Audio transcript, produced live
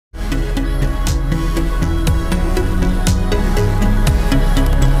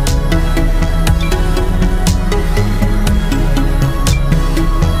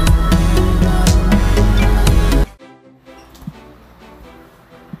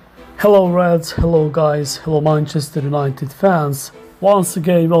Hello Reds, hello guys, hello Manchester United fans. Once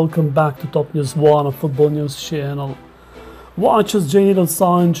again, welcome back to Top News 1 of Football News channel. Watch as Jadon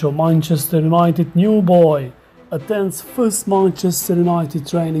Sancho, Manchester United new boy, attends first Manchester United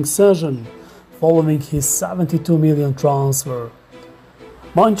training session following his 72 million transfer.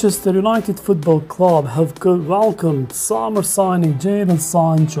 Manchester United Football Club have welcomed summer signing Jadon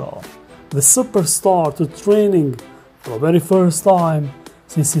Sancho, the superstar, to training for the very first time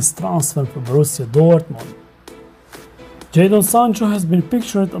since his transfer from Borussia Dortmund. Jadon Sancho has been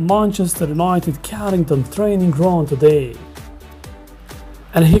pictured at Manchester United Carrington training ground today,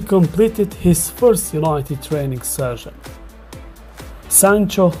 and he completed his first United training session.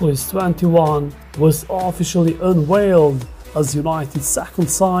 Sancho, who is 21, was officially unveiled as United's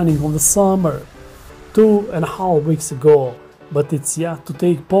second signing of the summer 2.5 weeks ago, but it's yet to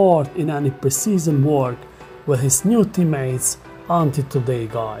take part in any preseason work with his new teammates until today,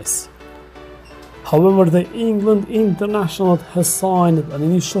 guys. However, the England international has signed an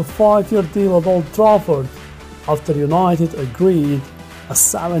initial 5-year deal at Old Trafford after United agreed a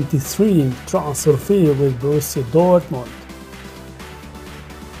 73 transfer fee with Borussia Dortmund.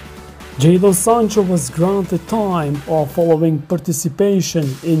 Jadon Sancho was granted time off following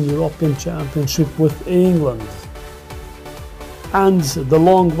participation in European Championship with England. And the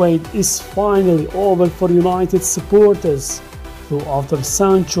long wait is finally over for United supporters, who after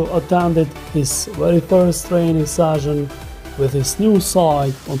Sancho attended his very first training session with his new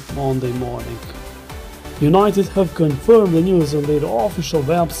side on Monday morning. United have confirmed the news on their official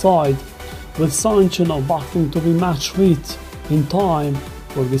website, with Sancho now battling to be match fit in time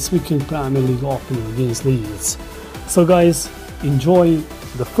for this weekend Premier League opening against Leeds. So guys, enjoy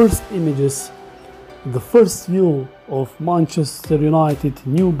the first images, the first view of Manchester United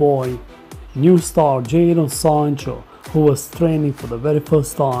new boy, new star Jadon Sancho, who was training for the very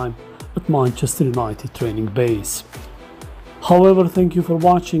first time at Manchester United training base. However, thank you for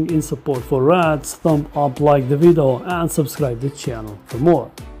watching. In support for Reds, thumb up, like the video and subscribe the channel for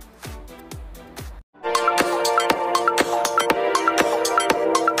more.